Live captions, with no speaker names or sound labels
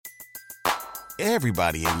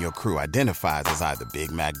Everybody in your crew identifies as either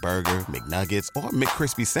Big Mac Burger, McNuggets, or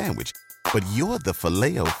McCrispy Sandwich. But you're the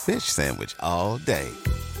Filet-O-Fish Sandwich all day.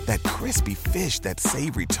 That crispy fish, that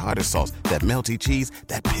savory tartar sauce, that melty cheese,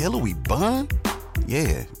 that pillowy bun.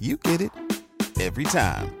 Yeah, you get it. Every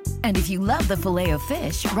time. And if you love the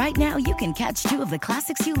Filet-O-Fish, right now you can catch two of the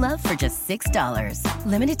classics you love for just $6.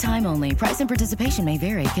 Limited time only. Price and participation may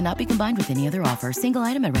vary. Cannot be combined with any other offer. Single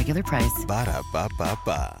item at regular price.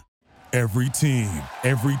 Ba-da-ba-ba-ba. Every team,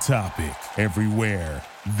 every topic, everywhere.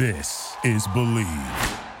 This is Believe.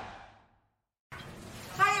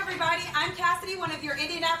 Hi, everybody. I'm Cassidy, one of your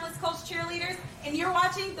Indianapolis Colts cheerleaders, and you're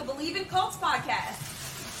watching the Believe in Colts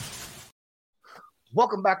podcast.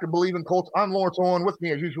 Welcome back to Believe in Colts. I'm Lawrence Owen. With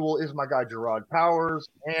me, as usual, is my guy, Gerard Powers,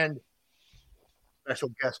 and special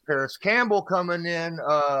guest Paris Campbell coming in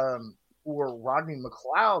for Rodney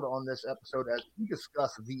McLeod on this episode as we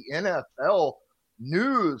discuss the NFL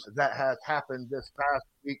news that has happened this past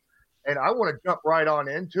week. And I want to jump right on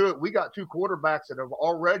into it. We got two quarterbacks that have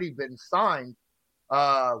already been signed.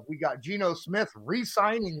 We got Geno Smith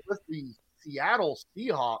re-signing with the Seattle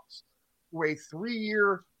Seahawks for a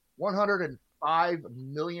 3-year, $105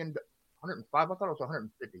 million. 105? I thought it was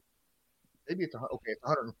 150. Maybe it's okay. It's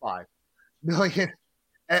 105 million.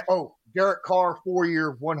 And, Derek Carr,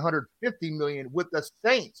 4-year, $150 million with the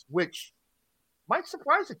Saints, which might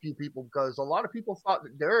surprise a few people because a lot of people thought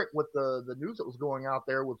that Derek, with the news that was going out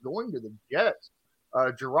there, was going to the Jets.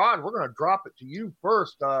 Gerard, we're going to drop it to you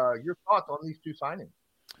first. Your thoughts on these two signings?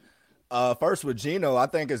 First with Geno, I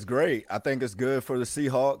think it's great. I think it's good for the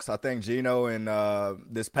Seahawks. I think Geno in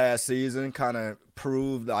this past season kind of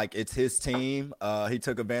proved like it's his team. He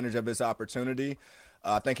took advantage of his opportunity.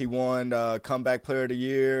 I think he won Comeback Player of the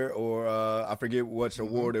Year, or I forget which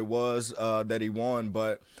award it was that he won,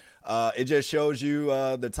 but it just shows you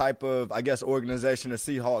the type of, I guess, organization the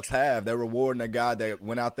Seahawks have. They're rewarding a guy that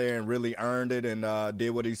went out there and really earned it and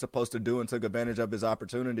did what he's supposed to do and took advantage of his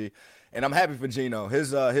opportunity. And I'm happy for Geno.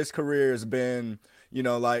 His career has been,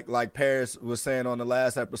 like Paris was saying on the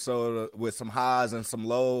last episode, with some highs and some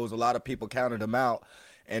lows. A lot of people counted him out.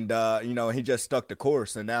 And, he just stuck the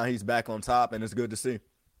course. And now he's back on top, and it's good to see.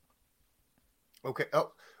 Okay.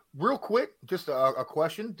 Oh, real quick, just a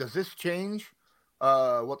question. Does this change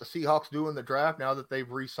what the Seahawks do in the draft now that they've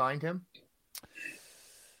re-signed him?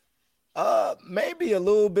 Maybe a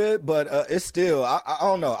little bit, but it's still, I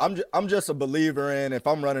don't know. I'm just a believer in, if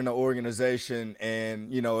I'm running an organization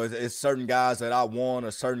and, it's certain guys that I want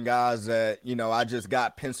or certain guys that, I just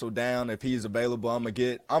got penciled down. If he's available,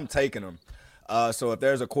 I'm taking him. So if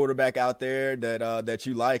there's a quarterback out there that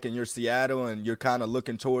you like and you're Seattle and you're kind of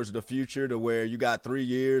looking towards the future to where you got 3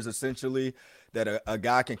 years essentially that a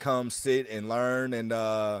guy can come sit and learn and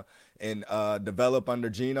develop under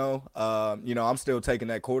Geno, I'm still taking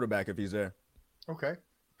that quarterback if he's there. Okay.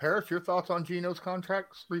 Paris, your thoughts on Geno's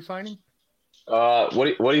contract re-signing?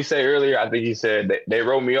 What did he say earlier? I think he said they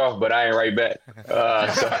wrote me off, but I ain't right back.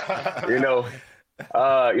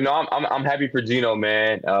 I'm happy for Geno,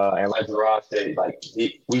 man. And like Gerard said,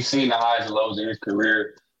 we've seen the highs and lows in his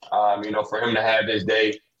career. For him to have this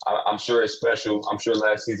day, I'm sure it's special. I'm sure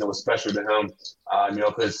last season was special to him,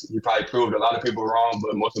 because he probably proved a lot of people wrong,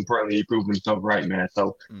 but most importantly, he proved himself right, man.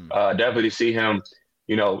 So definitely see him,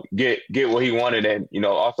 get what he wanted. And,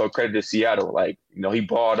 also credit to Seattle. He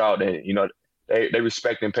balled out and, they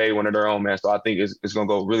respect and pay one of their own, man. So I think it's going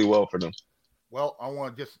to go really well for them. Well, I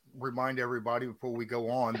want to just remind everybody before we go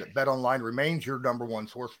on that BetOnline remains your number one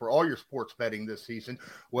source for all your sports betting this season,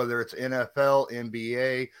 whether it's NFL,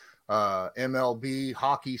 NBA, MLB,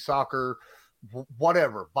 hockey, soccer,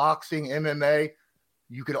 whatever, boxing, MMA.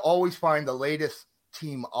 You can always find the latest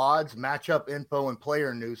team odds, matchup info, and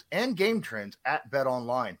player news and game trends at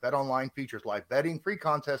BetOnline. BetOnline features live betting, free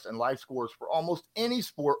contests, and live scores for almost any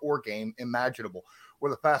sport or game imaginable. We're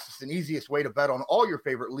the fastest and easiest way to bet on all your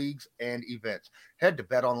favorite leagues and events. Head to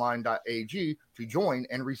betonline.ag to join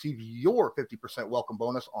and receive your 50% welcome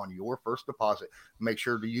bonus on your first deposit. Make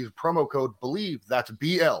sure to use promo code BELIEVE, that's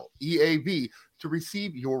BLEAV, to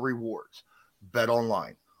receive your rewards.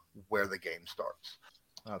 BetOnline, where the game starts.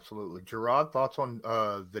 Absolutely. Gerard, thoughts on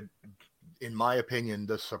in my opinion,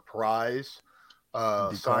 the surprise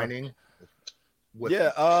signing?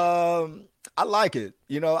 I like it.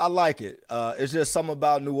 I like it. It's just something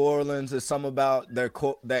about New Orleans. It's something about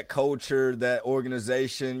that culture, that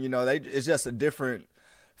organization. It's just a different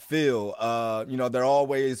feel. They're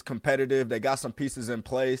always competitive. They got some pieces in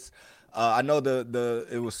place. I know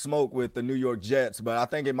it was smoke with the New York Jets, but I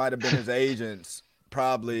think it might have been his agents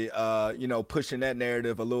probably, pushing that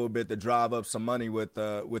narrative a little bit to drive up some money with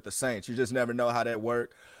the Saints. You just never know how that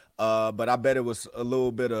works. But I bet it was a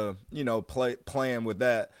little bit of, playing with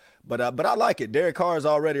that. But I like it. Derek Carr is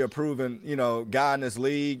already a proven, guy in this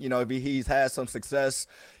league. If he's had some success,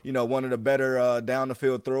 one of the better down the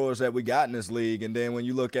field throwers that we got in this league. And then when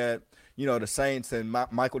you look at, the Saints and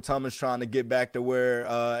Michael Thomas trying to get back to where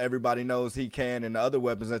everybody knows he can, and the other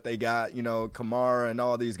weapons that they got, Kamara and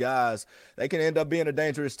all these guys, they can end up being a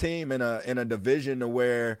dangerous team in a division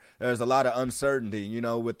where there's a lot of uncertainty,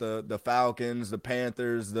 with the Falcons, the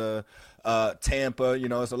Panthers, the Tampa,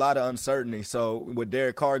 it's a lot of uncertainty. So with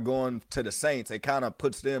Derek Carr going to the Saints, it kind of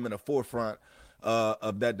puts them in the forefront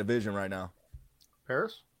of that division right now.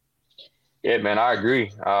 Paris? Yeah, man, I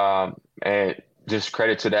agree. And just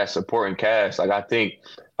credit to that supporting cast. Like, I think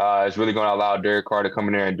it's really going to allow Derek Carr to come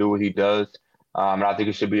in there and do what he does. And I think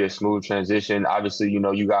it should be a smooth transition. Obviously,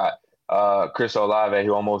 you got Chris Olave,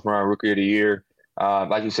 who almost won Rookie of the Year.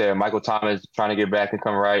 Like you said, Michael Thomas trying to get back and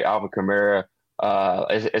come right. Alvin Kamara.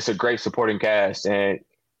 It's a great supporting cast. And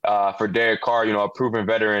for Derek Carr, a proven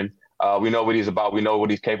veteran, we know what he's about. We know what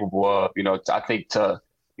he's capable of. I think to,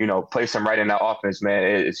 place him right in that offense, man,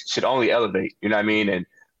 it should only elevate. You know what I mean? And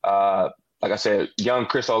like I said, young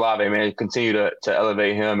Chris Olave, man, continue to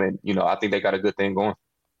elevate him. And, I think they got a good thing going.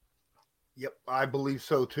 Yep, I believe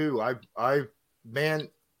so too. Man,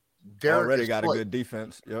 Derek already got a good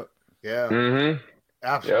defense. Yep. Yeah, Mm-hmm.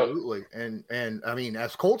 absolutely. Yep. And I mean,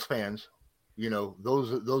 as Colts fans,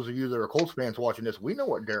 those of you that are Colts fans watching this, we know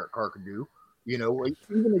what Derek Carr can do.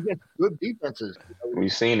 Even against good defenses.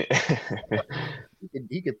 We've seen it.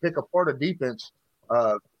 he could pick apart a defense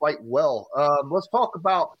quite well. Let's talk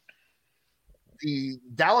about the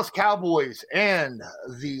Dallas Cowboys and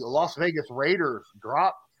the Las Vegas Raiders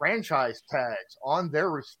drop franchise tags on their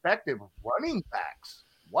respective running backs.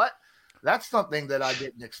 What? That's something that I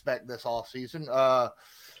didn't expect this offseason.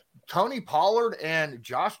 Tony Pollard and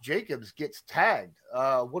Josh Jacobs gets tagged.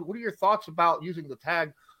 What are your thoughts about using the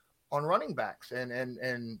tag on running backs and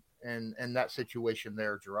that situation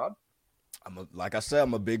there, Gerard? Like I said,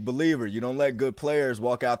 I'm a big believer. You don't let good players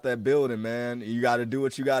walk out that building, man. You got to do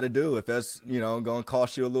what you got to do. If that's, going to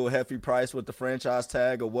cost you a little hefty price with the franchise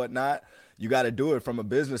tag or whatnot, you got to do it from a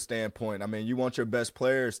business standpoint. I mean, you want your best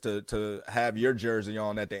players to have your jersey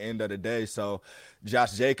on at the end of the day. So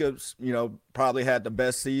Josh Jacobs, probably had the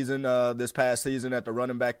best season this past season at the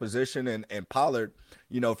running back position. And Pollard,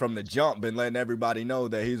 from the jump, been letting everybody know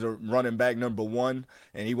that he's a running back number one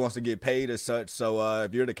and he wants to get paid as such. So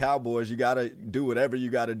if you're the Cowboys, you got to do whatever you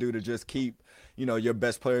got to do to just keep, your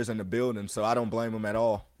best players in the building. So I don't blame them at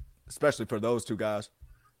all, especially for those two guys.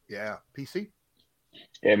 Yeah. PC?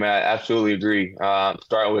 Yeah, man, I absolutely agree.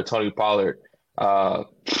 Starting with Tony Pollard,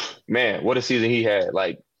 man, what a season he had.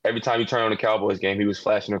 Like, every time you turn on the Cowboys game, he was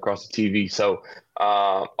flashing across the TV. So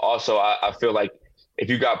also I feel like if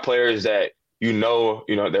you got players that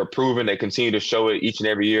they're proven, they continue to show it each and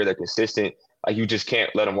every year, they're consistent, like, you just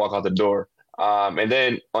can't let them walk out the door. And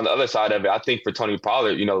then on the other side of it, I think for Tony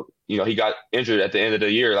Pollard, he got injured at the end of the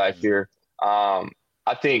year last year. I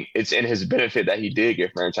think it's in his benefit that he did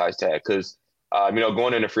get franchise tag because,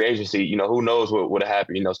 going into free agency, who knows what would have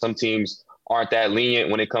happened. Some teams aren't that lenient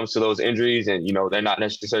when it comes to those injuries and, they're not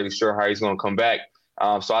necessarily sure how he's going to come back.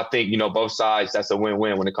 So I think, both sides, that's a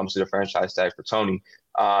win-win when it comes to the franchise tag for Tony.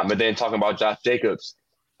 And then talking about Josh Jacobs,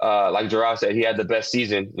 like Gerard said, he had the best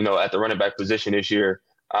season, at the running back position this year.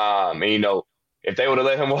 And, if they would have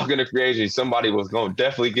let him walk into free agency, somebody was going to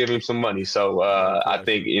definitely give him some money. So I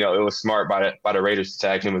think, it was smart by the Raiders to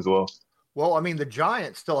tag him as well. Well, I mean, the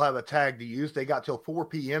Giants still have a tag to use. They got till 4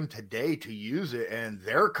 p.m. today to use it, and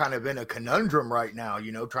they're kind of in a conundrum right now,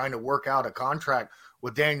 trying to work out a contract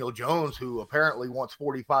with Daniel Jones, who apparently wants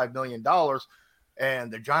 $45 million. And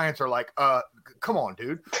the Giants are like, come on,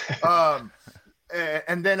 dude.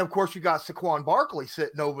 And then, of course, you got Saquon Barkley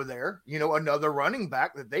sitting over there, another running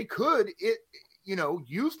back that they could,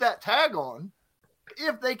 use that tag on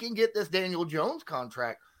if they can get this Daniel Jones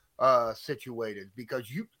contract situated, because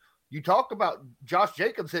you talked about Josh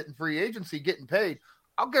Jacobs hitting free agency, getting paid.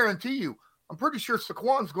 I'll guarantee you, I'm pretty sure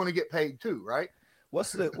Saquon's going to get paid too, right?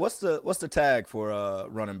 What's the tag for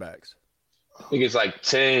running backs? I think it's like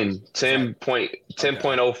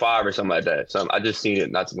 10.05 or something like that. So I just seen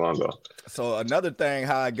it not too long ago. So another thing,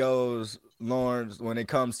 how it goes, Lawrence, when it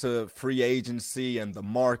comes to free agency and the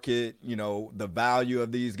market, the value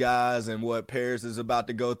of these guys and what Paris is about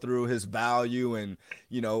to go through, his value and,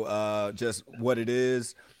 just what it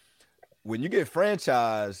is. When you get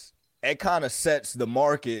franchised, it kind of sets the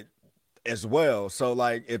market as well. So,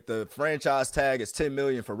 like, if the franchise tag is $10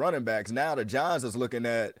 million for running backs, now the Giants is looking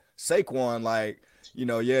at Saquon like,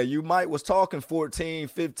 you might was talking 14,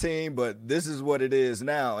 15, but this is what it is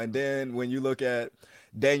now. And then when you look at,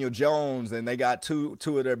 Daniel Jones, and they got two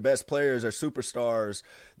of their best players or superstars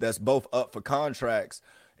that's both up for contracts.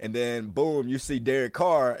 And then boom, you see Derek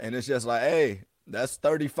Carr, and it's just like, hey, that's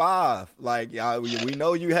 35. Like, we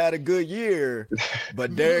know you had a good year,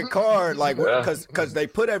 but Derek Carr, like, because they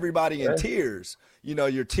put everybody in tiers. You know,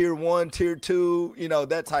 your tier 1, tier 2, you know,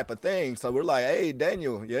 that type of thing. So we're like, hey,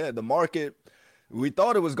 Daniel, yeah, the market, we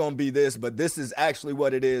thought it was going to be this, but this is actually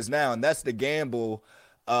what it is now. And that's the gamble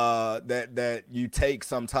that you take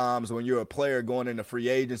sometimes when you're a player going into free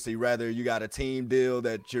agency. Rather you got a team deal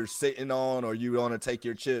that you're sitting on, or you want to take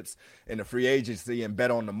your chips in the free agency and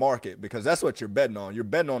bet on the market, because that's what you're betting on. You're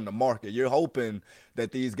betting on the market. You're hoping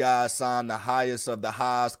that these guys sign the highest of the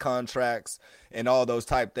highest contracts and all those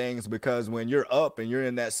type things, because when you're up and you're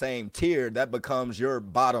in that same tier, that becomes your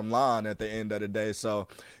bottom line at the end of the day. So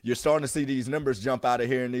you're starting to see these numbers jump out of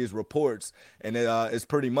here in these reports, and it's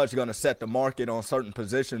pretty much going to set the market on certain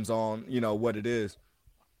positions on, you know, what it is.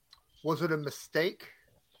 Was it a mistake?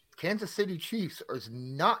 Kansas City Chiefs is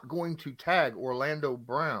not going to tag Orlando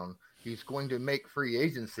Brown. He's going to make free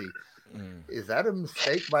agency. Is that a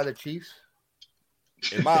mistake by the Chiefs?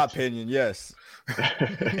 In my opinion, yes.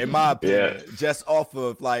 In my opinion, just off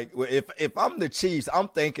of, like, if I'm the Chiefs, I'm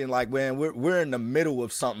thinking like, man, we're in the middle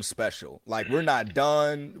of something special. Like, we're not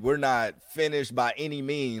done, we're not finished by any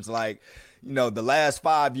means. Like, you know, the last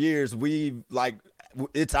 5 years,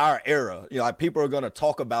 it's our era. You know, like, people are gonna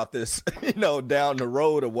talk about this, you know, down the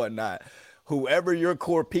road or whatnot. Whoever your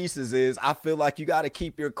core pieces is, I feel like you got to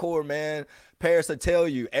keep your core, man. Paris will tell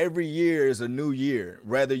you every year is a new year,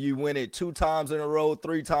 whether you win it 2 times in a row,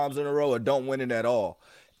 3 times in a row, or don't win it at all.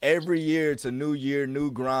 Every year it's a new year,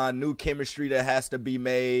 new grind, new chemistry that has to be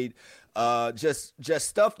made. Just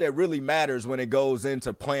stuff that really matters when it goes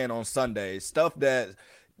into playing on Sundays. Stuff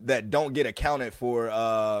that don't get accounted for,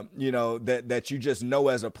 you know, that you just know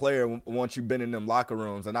as a player once you've been in them locker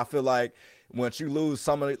rooms. And I feel like once you lose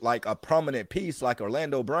somebody like a prominent piece like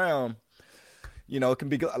Orlando Brown, you know, it can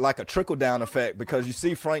be like a trickle-down effect, because you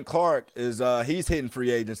see Frank Clark is he's hitting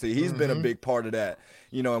free agency. He's been a big part of that,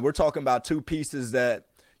 you know, and we're talking about 2 pieces that,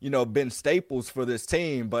 you know, been staples for this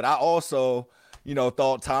team. But I also, you know,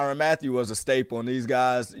 thought Tyrann Mathieu was a staple, and these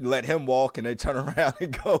guys let him walk and they turn around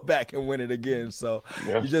and go back and win it again. So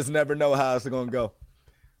you just never know how it's going to go.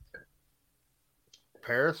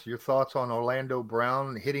 Paris, your thoughts on Orlando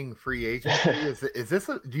Brown hitting free agency?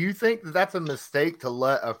 Do you think that's a mistake to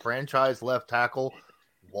let a franchise left tackle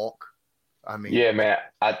walk? I mean, yeah, man,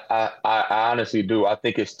 I honestly do. I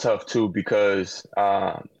think it's tough too, because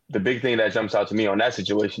the big thing that jumps out to me on that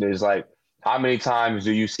situation is, like, how many times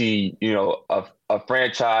do you see, you know, a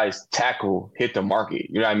franchise tackle hit the market?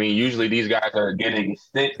 You know what I mean? Usually these guys are getting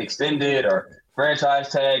extended or franchise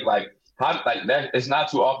tag, like that. It's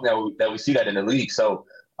not too often that we see that in the league. So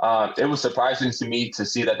it was surprising to me to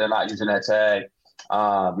see that they're not using that tag.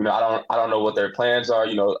 You know, I don't know what their plans are.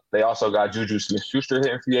 You know, they also got Juju Smith-Schuster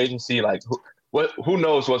hitting free agency. Like, who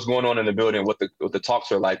knows what's going on in the building, what the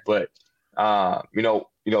talks are like. But you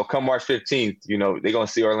know, come March 15th, you know, they're gonna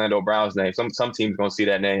see Orlando Brown's name. Some teams gonna see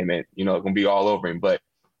that name, and, you know, it's gonna be all over him. But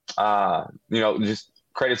you know, just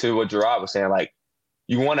credit to what Gerard was saying. Like,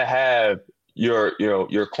 you want to have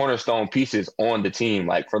your cornerstone pieces on the team,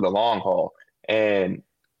 like, for the long haul. And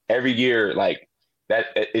every year, like, that,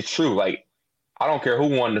 it's true. Like, I don't care who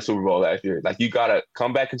won the Super Bowl last year. Like, you got to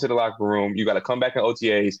come back into the locker room. You got to come back in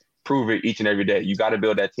OTAs, prove it each and every day. You got to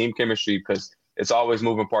build that team chemistry, because it's always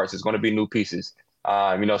moving parts. It's going to be new pieces.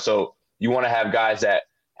 You know, so you want to have guys that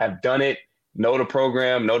have done it, know the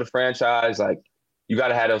program, know the franchise. Like, you got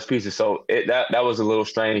to have those pieces. So that was a little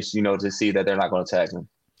strange, you know, to see that they're not going to tag him.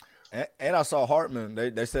 And I saw Hartman.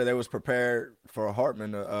 They said they was prepared for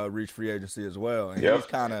Hartman to reach free agency as well. And he's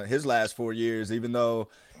kind of, his last 4 years, even though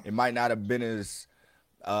it might not have been as,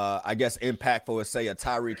 I guess, impactful as, say, a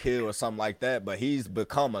Tyreek Hill or something like that, but he's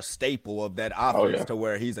become a staple of that offense to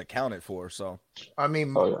where he's accounted for. So, I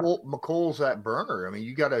mean, McColl's that burner. I mean,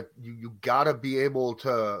 you gotta be able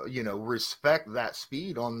to, you know, respect that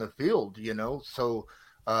speed on the field, you know. So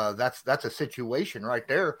that's a situation right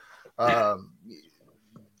there.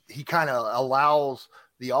 He kind of allows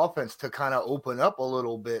the offense to kind of open up a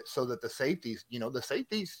little bit, so that the safeties, you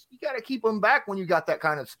got to keep them back when you got that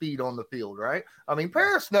kind of speed on the field, right? I mean,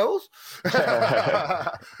 Paris knows.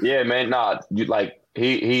 Yeah, man. Nah, like,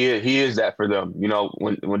 he is that for them. You know,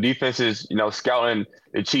 when defenses, you know, scouting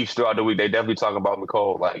the Chiefs throughout the week, they definitely talk about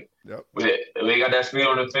McColl. Like, when they got that speed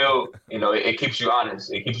on the field, you know, it keeps you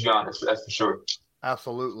honest. That's for sure.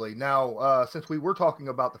 Absolutely. Now, since we were talking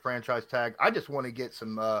about the franchise tag, I just want to get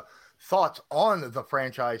some thoughts on the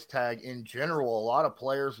franchise tag in general. A lot of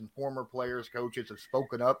players and former players, coaches have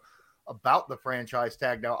spoken up about the franchise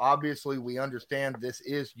tag. Now, obviously, we understand this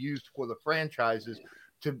is used for the franchises.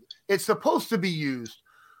 It's supposed to be used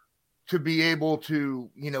to be able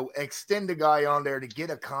to, extend a guy on there to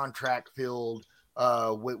get a contract filled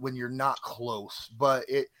when you're not close. But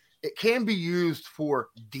it can be used for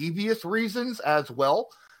devious reasons as well.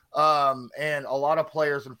 And a lot of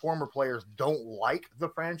players and former players don't like the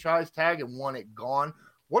franchise tag and want it gone.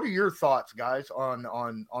 What are your thoughts, guys, on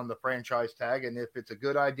the franchise tag, and if it's a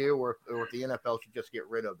good idea or if the NFL should just get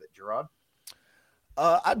rid of it? Gerard?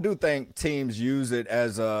 I do think teams use it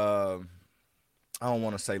as I don't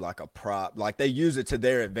want to say like a prop. Like they use it to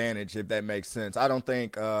their advantage, if that makes sense. I don't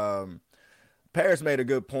think Paris made a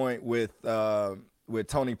good point with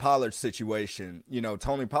Tony Pollard's situation.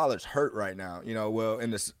 Tony Pollard's hurt right now.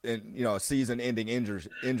 In a season-ending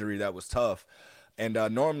injury that was tough. And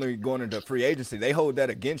normally going into free agency, they hold that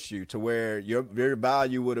against you to where your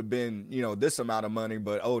value would have been, this amount of money,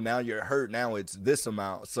 but now you're hurt. Now it's this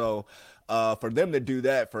amount. So for them to do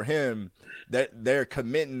that for him, that they're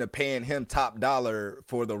committing to paying him top dollar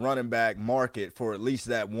for the running back market for at least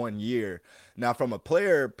that 1 year. Now, from a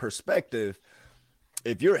player perspective,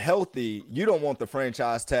 if you're healthy, you don't want the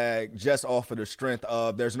franchise tag just off of the strength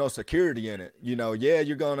of there's no security in it.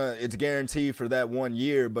 It's guaranteed for that 1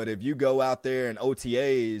 year, but if you go out there in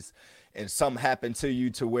OTAs and something happened to you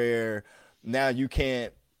to where now you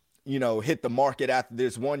can't, hit the market after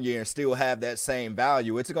this 1 year and still have that same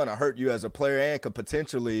value, it's going to hurt you as a player and could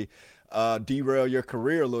potentially derail your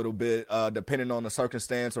career a little bit, depending on the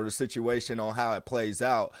circumstance or the situation on how it plays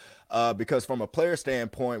out. Because from a player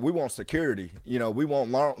standpoint, we want security. We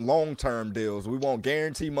want long-term deals. We want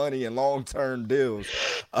guarantee money and long-term deals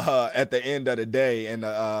at the end of the day. And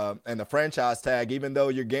the franchise tag, even though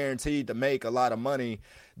you're guaranteed to make a lot of money,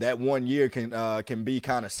 that 1 year can be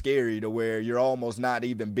kind of scary to where you're almost not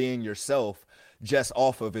even being yourself just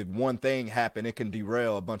off of it. One thing happened, it can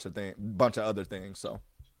derail a bunch of other things. So.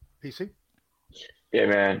 PC? Yeah,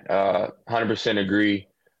 man. 100% agree.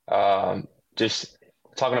 Just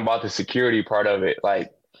talking about the security part of it,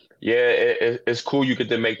 it's cool you get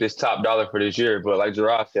to make this top dollar for this year, but like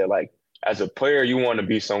Gerard said, as a player, you want to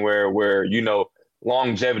be somewhere where,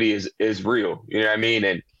 longevity is real. You know what I mean?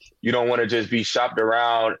 And you don't want to just be shopped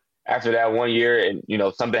around after that 1 year and,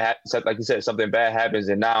 something happens, like you said, something bad happens.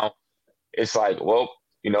 And now it's like, well,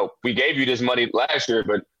 we gave you this money last year,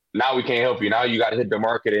 but now we can't help you. Now you got to hit the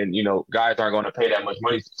market and, guys aren't going to pay that much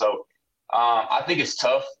money. So I think it's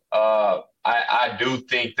tough. I do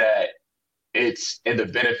think that it's in the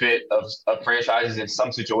benefit of franchises in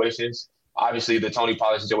some situations. Obviously, the Tony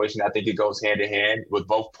Pollard situation, I think it goes hand in hand with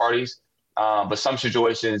both parties. But some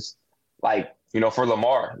situations, for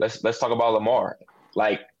Lamar, let's talk about Lamar.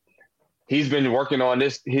 He's been working on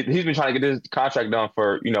this. He's been trying to get this contract done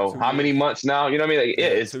for, how many months now? You know what I mean?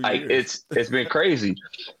 It's been crazy.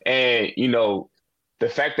 And, the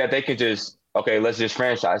fact that they can just, okay, let's just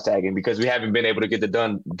franchise tag him because we haven't been able to get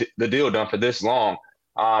the deal done for this long.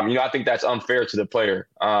 I think that's unfair to the player.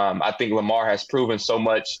 I think Lamar has proven so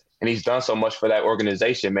much and he's done so much for that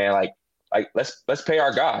organization, man. Let's pay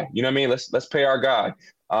our guy. You know what I mean? Let's pay our guy.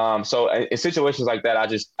 So in situations like that,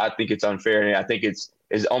 I think it's unfair, and I think it's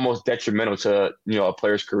almost detrimental to a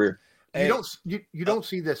player's career. You don't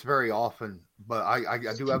see this very often, but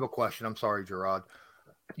I do have a question. I'm sorry, Gerard.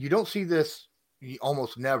 You don't see this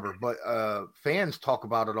almost never, but fans talk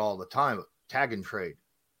about it all the time. Tag and trade,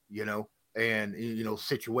 and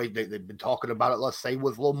situation. They've been talking about it. Let's say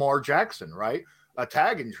with Lamar Jackson, right? A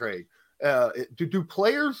tag and trade. Do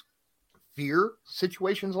players fear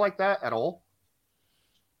situations like that at all?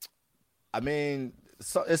 I mean,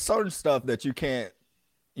 it's certain stuff that you can't,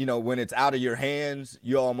 when it's out of your hands,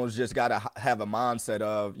 you almost just got to have a mindset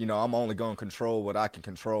of, I'm only going to control what I can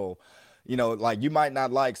control. You might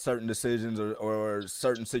not like certain decisions or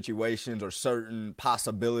certain situations or certain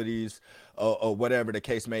possibilities or whatever the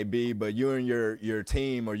case may be, but you and your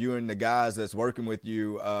team or you and the guys that's working with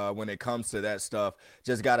you when it comes to that stuff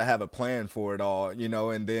just got to have a plan for it all,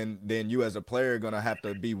 and then you as a player are going to have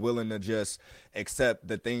to be willing to just accept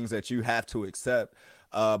the things that you have to accept.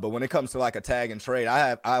 But when it comes to like a tag and trade,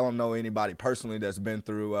 I don't know anybody personally that's been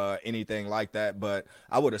through anything like that. But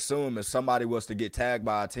I would assume if somebody was to get tagged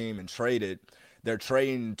by a team and traded, they're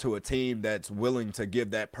trading to a team that's willing to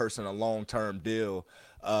give that person a long-term deal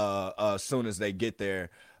as soon as they get there.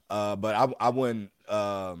 But I wouldn't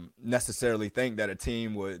necessarily think that a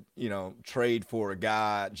team would, trade for a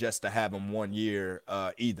guy just to have him 1 year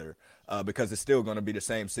either. because it's still going to be the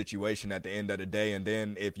same situation at the end of the day. And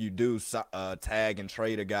then if you do tag and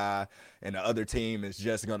trade a guy and the other team is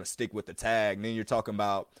just going to stick with the tag, then you're talking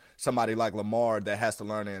about somebody like Lamar that has to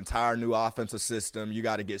learn an entire new offensive system. You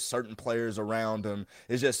got to get certain players around him.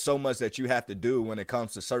 It's just so much that you have to do when it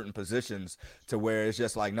comes to certain positions, to where it's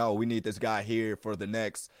just like, no, we need this guy here for the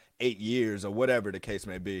next 8 years or whatever the case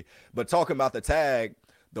may be. But talking about the tag,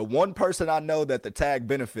 the one person I know that the tag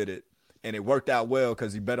benefited and it worked out well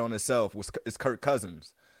because he bet on himself is Kirk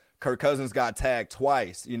Cousins. Kirk Cousins got tagged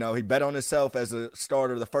twice. You know, he bet on himself as a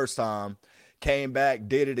starter the first time, came back,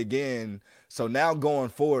 did it again. So now going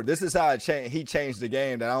forward, this is how he changed the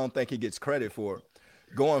game that I don't think he gets credit for.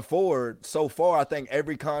 Going forward, so far, I think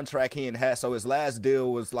every contract he had, so his last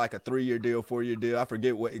deal was like a 3-year deal, 4-year deal. I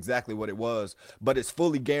forget exactly what it was, but it's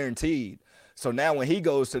fully guaranteed. So now when he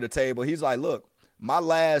goes to the table, he's like, look, my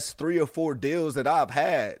last 3 or 4 deals that I've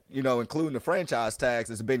had, you know, including the franchise tags,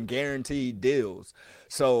 has been guaranteed deals.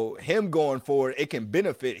 So him going forward, it can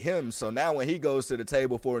benefit him. So now when he goes to the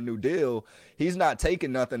table for a new deal, he's not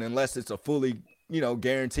taking nothing unless it's a fully, you know,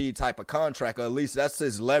 guaranteed type of contract, or at least that's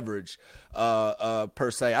his leverage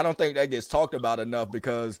per se. I don't think that gets talked about enough,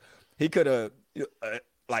 because he could have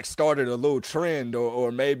like started a little trend or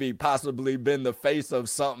maybe possibly been the face of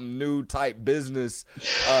something new type business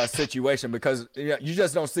situation, because you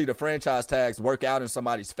just don't see the franchise tags work out in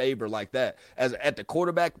somebody's favor like that. As at the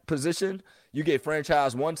quarterback position, you get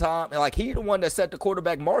franchise one time, and like he the one that set the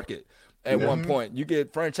quarterback market at one point. You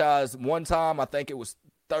get franchise one time, I think it was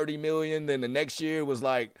 30 million, then the next year was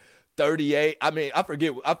like 38. I mean, I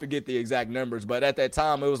forget the exact numbers, but at that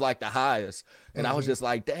time it was like the highest. And I was just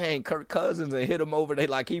like, dang, Kirk Cousins, and hit him over there.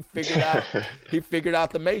 Like he figured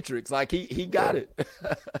out the matrix. Like he got it.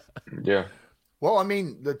 Yeah. Well, I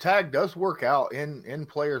mean, the tag does work out in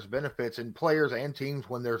players' benefits and players and teams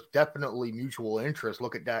when there's definitely mutual interest.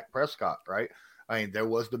 Look at Dak Prescott, right? I mean, there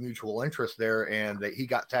was the mutual interest there, and he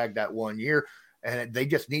got tagged that 1 year. And they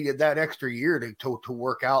just needed that extra year to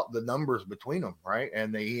work out the numbers between them, right?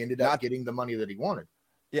 And he ended up getting the money that he wanted.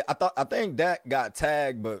 Yeah, I think Dak got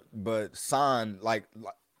tagged, but signed like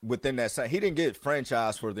within that. He didn't get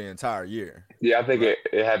franchised for the entire year. Yeah, I think it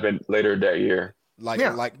happened later that year.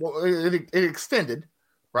 It extended,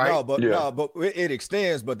 right? No, but it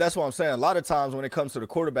extends. But that's what I'm saying. A lot of times when it comes to the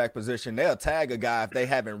quarterback position, they'll tag a guy if they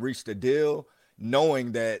haven't reached a deal,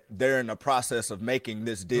 knowing that they're in the process of making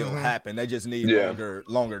this deal happen. They just need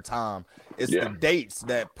longer time. It's the dates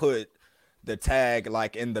that put the tag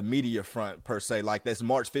like in the media front per se. Like this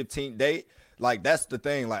March 15th date, like that's the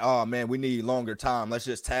thing. Like, oh man, we need longer time. Let's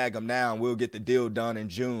just tag them now, and we'll get the deal done in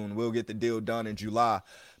June. We'll get the deal done in July.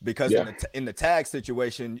 Because in the tag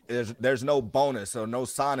situation, there's no bonus or no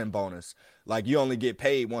signing bonus. Like you only get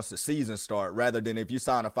paid once the season starts, rather than if you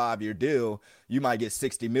sign a 5-year deal, you might get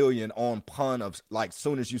 $60 million on pun of like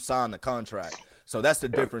soon as you sign the contract. So that's the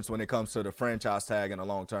difference when it comes to the franchise tag and a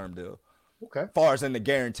long-term deal. Okay. As far as in the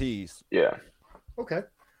guarantees. Yeah. Okay.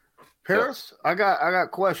 Paris, I got a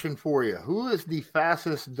question for you. Who is the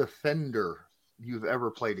fastest defender you've ever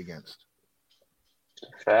played against?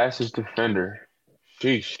 Fastest defender.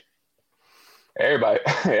 Sheesh. Everybody's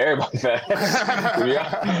fast.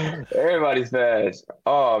 Everybody's fast.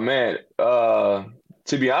 Oh man.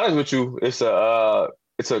 To be honest with you, it's a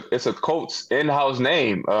Colts in-house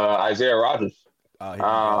name, Isaiah Rodgers.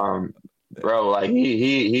 Bro, like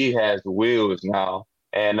he has wheels now,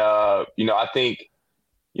 and I think,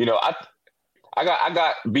 I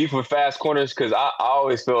got beef with fast corners, because I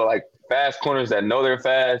always feel like fast corners that know they're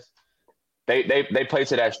fast, they play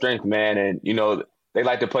to that strength, man, and they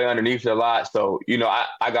like to play underneath a lot. So,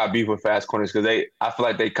 I got beef with fast corners because I feel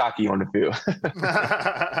like they cocky on the field.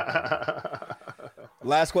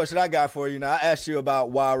 Last question I got for you. Now, I asked you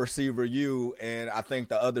about wide receiver U, and I think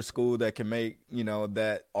the other school that can make,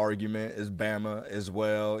 that argument is Bama as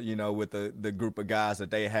well, with the group of guys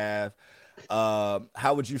that they have.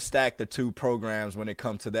 How would you stack the two programs when it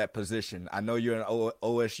comes to that position? I know you're an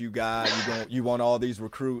OSU guy. You want all these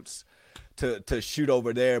recruits to shoot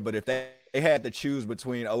over there, but if they had to choose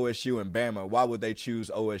between OSU and Bama, why would they choose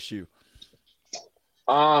OSU?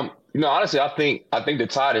 Honestly, I think the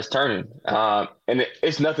tide is turning. And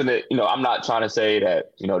it's nothing that, I'm not trying to say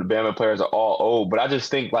that, the Bama players are all old, but I just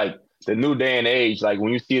think like the new day and age, like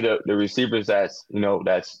when you see the receivers that's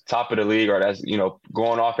top of the league or that's,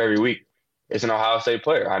 going off every week, it's an Ohio State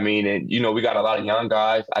player. I mean, and, we got a lot of young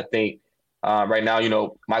guys. I think right now,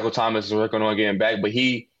 Michael Thomas is working on getting back, but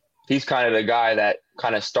he's kind of the guy that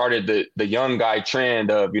kind of started the young guy trend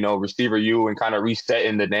of, receiver U and kind of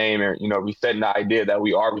resetting the name and, resetting the idea that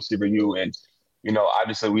we are receiver U. And,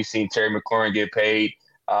 obviously we've seen Terry McLaurin get paid.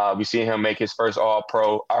 We see him make his first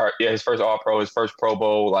All-Pro, his first All-Pro, his first Pro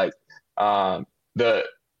Bowl. Like the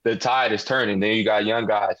tide is turning. Then you got young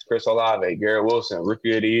guys, Chris Olave, Garrett Wilson,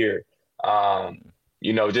 Rookie of the Year.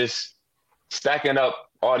 Just stacking up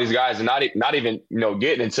all these guys and not even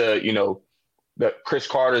getting into the Chris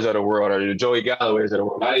Carters of the world or the Joey Galloway's of the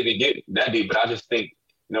world. Not even getting that deep, but I just think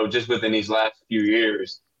just within these last few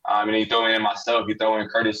years, and you throw in myself, you throw in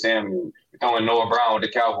Curtis Samuel, you throw in Noah Brown with the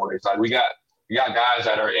Cowboys. Like we got guys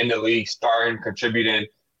that are in the league, starting, contributing,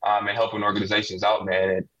 and helping organizations out, man.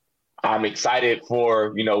 And I'm excited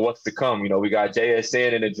for what's to come. We got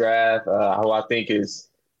JSN in the draft, who I think is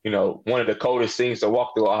one of the coldest things to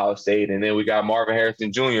walk through Ohio State, and then we got Marvin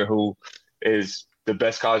Harrison Jr., who is the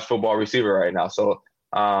best college football receiver right now. So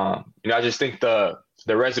I just think the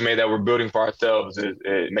resume that we're building for ourselves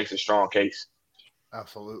it makes a strong case.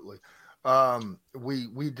 Absolutely.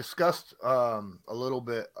 We discussed a little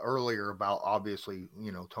bit earlier about obviously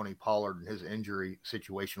Tony Pollard and his injury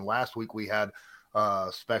situation. Last week we had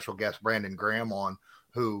special guest Brandon Graham on,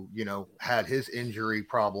 who had his injury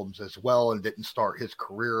problems as well and didn't start his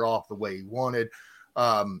career off the way he wanted.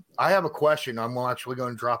 I have a question. I'm actually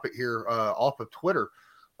going to drop it here off of Twitter.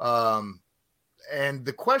 And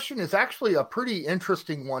the question is actually a pretty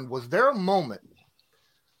interesting one. Was there a moment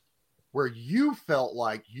where you felt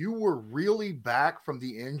like you were really back from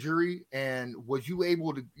the injury, and was you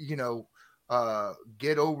able to,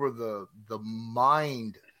 get over the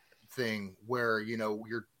mind thing where,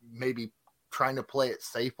 you're maybe trying to play it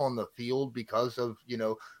safe on the field because of,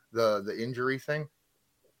 the injury thing?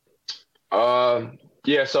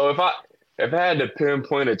 Yeah. So if I had to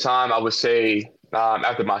pinpoint a time, I would say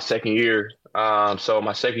after my second year. So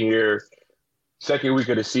my second week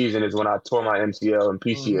of the season is when I tore my MCL and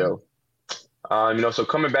PCL. So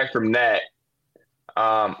coming back from that,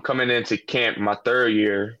 coming into camp my third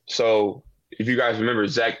year. So if you guys remember,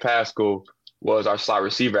 Zach Pascal was our slot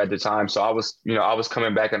receiver at the time. So I was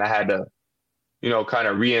coming back and I had to, kind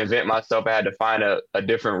of reinvent myself. I had to find a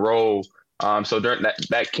different role. So during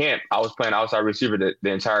that camp, I was playing outside receiver the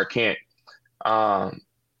entire camp.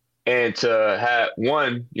 And to have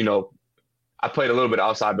I played a little bit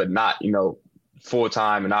outside, but not, full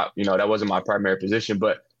time, and not, that wasn't my primary position,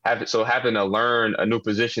 but having to learn a new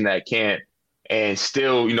position at camp and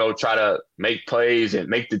still, try to make plays and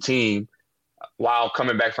make the team while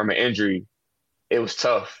coming back from an injury, it was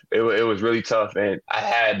tough. It was really tough. And I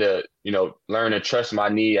had to, learn to trust my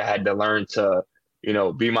knee. I had to learn to,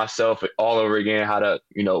 be myself all over again, how to,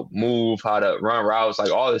 move, how to run routes,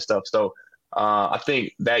 like all this stuff. So I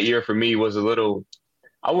think that year for me was a little,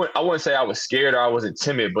 I wouldn't say I was scared or I wasn't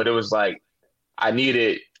timid, but it was like I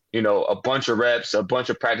needed, a bunch of reps, a bunch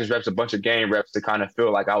of practice reps, a bunch of game reps to kind of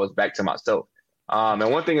feel like I was back to myself.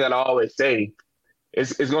 And one thing that I always say,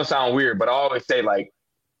 it's going to sound weird, but I always say, like,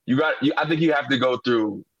 I think you have to go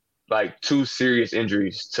through like 2 serious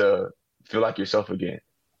injuries to feel like yourself again.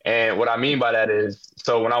 And what I mean by that is,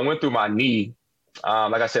 so when I went through my knee,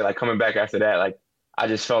 like I said, like coming back after that, like I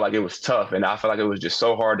just felt like it was tough, and I felt like it was just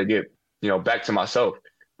so hard to get, back to myself.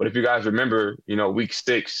 But if you guys remember, week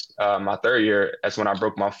 6, my third year, that's when I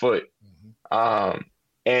broke my foot. Mm-hmm.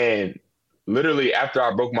 And literally after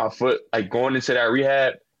I broke my foot, like going into that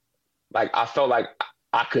rehab, like I felt like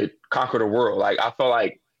I could conquer the world. Like I felt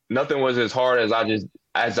like nothing was as hard as I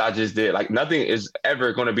just did. Like nothing is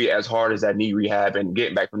ever going to be as hard as that knee rehab and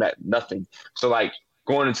getting back from that, nothing. So like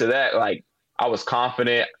going into that, like I was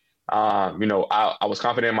confident. I was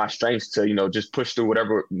confident in my strengths to, just push through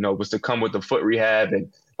whatever, was to come with the foot rehab,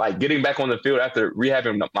 and like getting back on the field after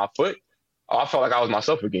rehabbing my foot. I felt like I was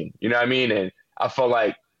myself again. You know what I mean? And I felt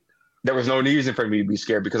like there was no reason for me to be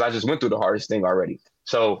scared because I just went through the hardest thing already.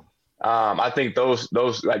 So I think those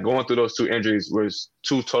like going through those 2 injuries was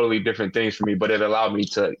 2 totally different things for me, but it allowed me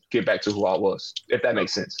to get back to who I was, if that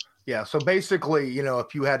makes sense. Yeah. So basically,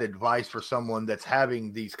 if you had advice for someone that's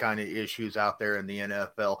having these kind of issues out there in the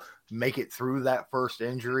NFL, make it through that first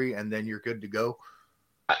injury and then you're good to go.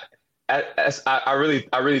 I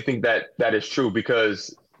really think that is true,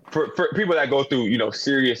 because for people that go through,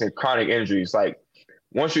 serious and chronic injuries, like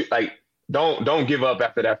once you don't give up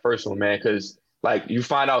after that first one, man. 'Cause like you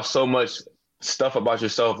find out so much stuff about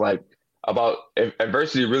yourself, like about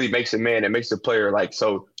adversity really makes a man, it makes a player. Like,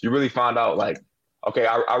 so you really find out like, okay,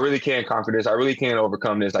 I really can conquer this. I really can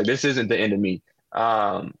overcome this. Like, this isn't the end of me.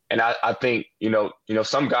 And I think,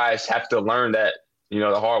 some guys have to learn that,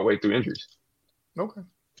 the hard way through injuries. Okay.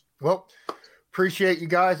 Well, appreciate you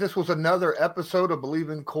guys. This was another episode of Believe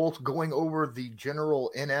in Colts, going over the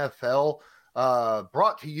general NFL,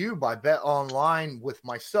 brought to you by Bet Online with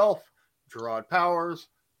myself, Gerard Powers,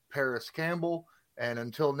 Paris Campbell. And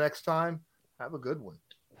until next time, have a good one.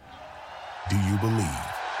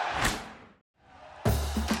 believe.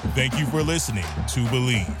 Thank you for listening to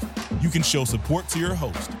Believe. You can show support to your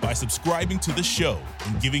host by subscribing to the show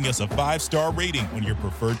and giving us a 5-star rating on your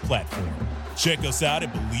preferred platform. Check us out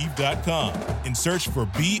at Believe.com and search for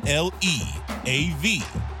BLEAV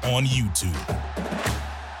on YouTube.